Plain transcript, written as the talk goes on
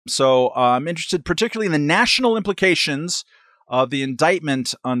So I'm interested particularly in the national implications of the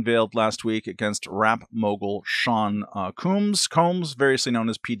indictment unveiled last week against rap mogul Sean Combs, variously known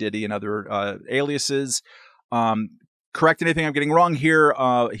as P Diddy and other aliases. Correct anything I'm getting wrong here.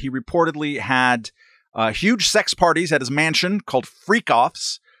 He reportedly had huge sex parties at his mansion called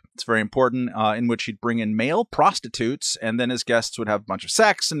freak-offs. It's very important, in which he'd bring in male prostitutes, and then his guests would have a bunch of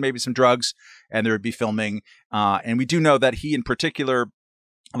sex and maybe some drugs, and there would be filming. And we do know that he in particular,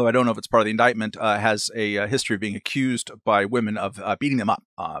 although I don't know if it's part of the indictment, has a history of being accused by women of beating them up.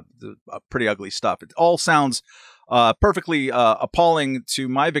 Pretty ugly stuff. It all sounds perfectly appalling to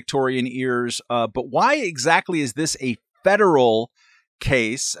my Victorian ears. But why exactly is this a federal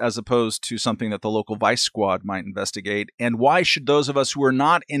case as opposed to something that the local vice squad might investigate? And why should those of us who are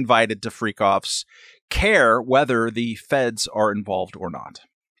not invited to freak-offs care whether the feds are involved or not?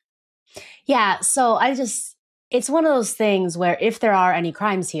 Yeah, so it's one of those things where if there are any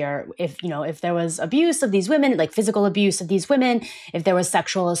crimes here, if there was abuse of these women, like physical abuse of these women, if there was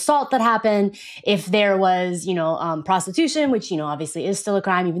sexual assault that happened, if there was, prostitution, which, obviously is still a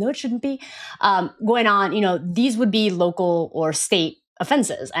crime, even though it shouldn't be, going on, these would be local or state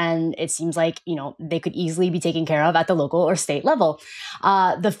offenses. And it seems like, they could easily be taken care of at the local or state level.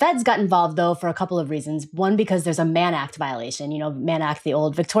 The feds got involved, though, for a couple of reasons. One, because there's a Mann Act violation. Mann Act, the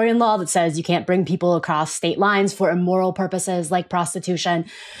old Victorian law that says you can't bring people across state lines for immoral purposes like prostitution.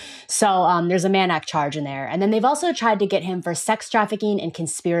 So there's a Mann Act charge in there. And then they've also tried to get him for sex trafficking and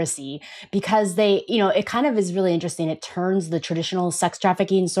conspiracy because it kind of is really interesting. It turns the traditional sex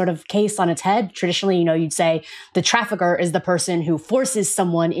trafficking sort of case on its head. Traditionally, you'd say the trafficker is the person who forces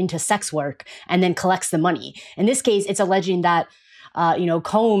someone into sex work and then collects the money. In this case, it's alleging that,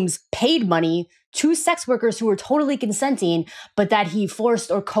 Combs paid money to sex workers who were totally consenting, but that he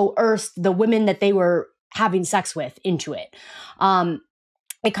forced or coerced the women that they were having sex with into it.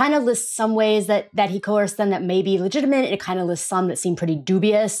 It kind of lists some ways that he coerced them that may be legitimate. It kind of lists some that seem pretty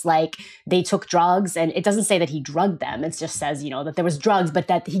dubious, like they took drugs, and it doesn't say that he drugged them. It just says, that there was drugs, but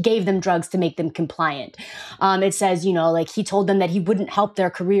that he gave them drugs to make them compliant. It says, like he told them that he wouldn't help their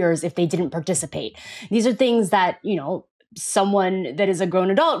careers if they didn't participate. These are things that, someone that is a grown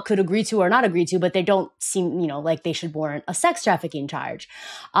adult could agree to or not agree to, but they don't seem, like they should warrant a sex trafficking charge.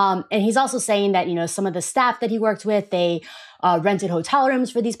 And he's also saying that, some of the staff that he worked with, they rented hotel rooms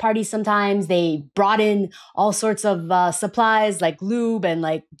for these parties sometimes. They brought in all sorts of supplies like lube and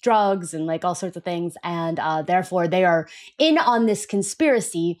like drugs and like all sorts of things. And therefore, they are in on this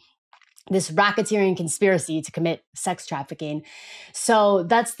conspiracy, this racketeering conspiracy to commit sex trafficking. So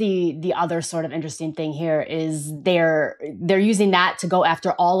that's the other sort of interesting thing here is they're using that to go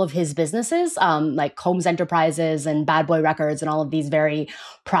after all of his businesses, like Combs Enterprises and Bad Boy Records and all of these very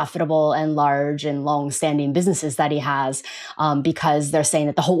profitable and large and long-standing businesses that he has, because they're saying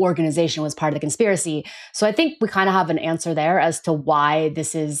that the whole organization was part of the conspiracy. So I think we kind of have an answer there as to why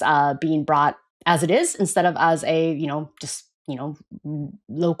this is being brought as it is instead of as a, just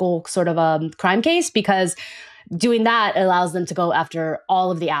local sort of a crime case, because doing that allows them to go after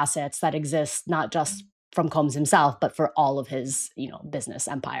all of the assets that exist, not just from Combs himself, but for all of his, business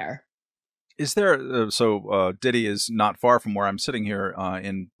empire. Is there, Diddy is not far from where I'm sitting here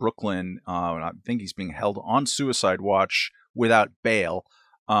in Brooklyn. And I think he's being held on suicide watch without bail.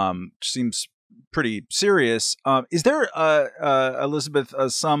 Seems pretty serious. Is there, Elizabeth,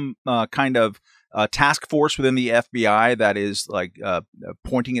 some kind of task force within the FBI that is like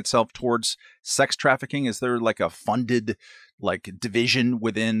pointing itself towards sex trafficking? Is there like a funded division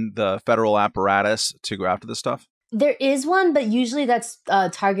within the federal apparatus to go after this stuff? There is one, but usually that's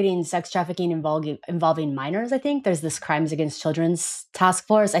targeting sex trafficking involving minors, I think. There's this Crimes Against Children's task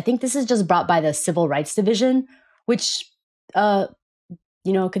force. I think this is just brought by the Civil Rights Division, which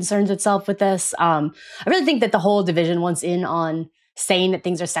concerns itself with this. I really think that the whole division wants in on saying that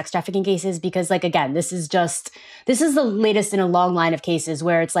things are sex trafficking cases because, again, this is the latest in a long line of cases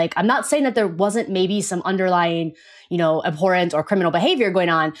where it's like, I'm not saying that there wasn't maybe some underlying, abhorrent or criminal behavior going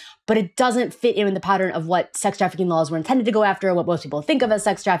on, but it doesn't fit in the pattern of what sex trafficking laws were intended to go after, what most people think of as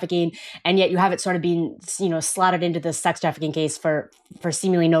sex trafficking. And yet you have it sort of being, slotted into this sex trafficking case for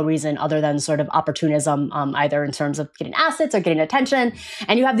seemingly no reason other than sort of opportunism, either in terms of getting assets or getting attention.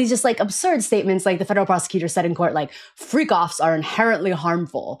 And you have these just absurd statements like the federal prosecutor said in court, freak-offs are inherently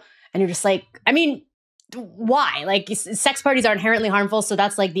harmful. And you're just why? Sex parties are inherently harmful, so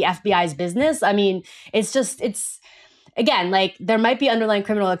that's the FBI's business. It's again, there might be underlying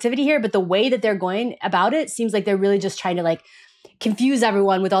criminal activity here, but the way that they're going about it seems like they're really just trying to confuse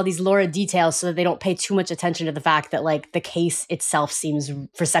everyone with all these lurid details so that they don't pay too much attention to the fact that the case itself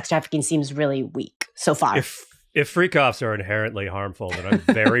for sex trafficking seems really weak so far. If freak-offs are inherently harmful, then I'm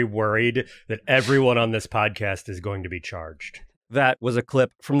very worried that everyone on this podcast is going to be charged. That was a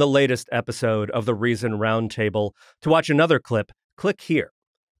clip from the latest episode of the Reason Roundtable. To watch another clip, click here.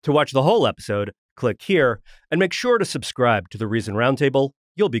 To watch the whole episode, click here, and make sure to subscribe to the Reason Roundtable.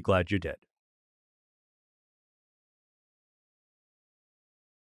 You'll be glad you did.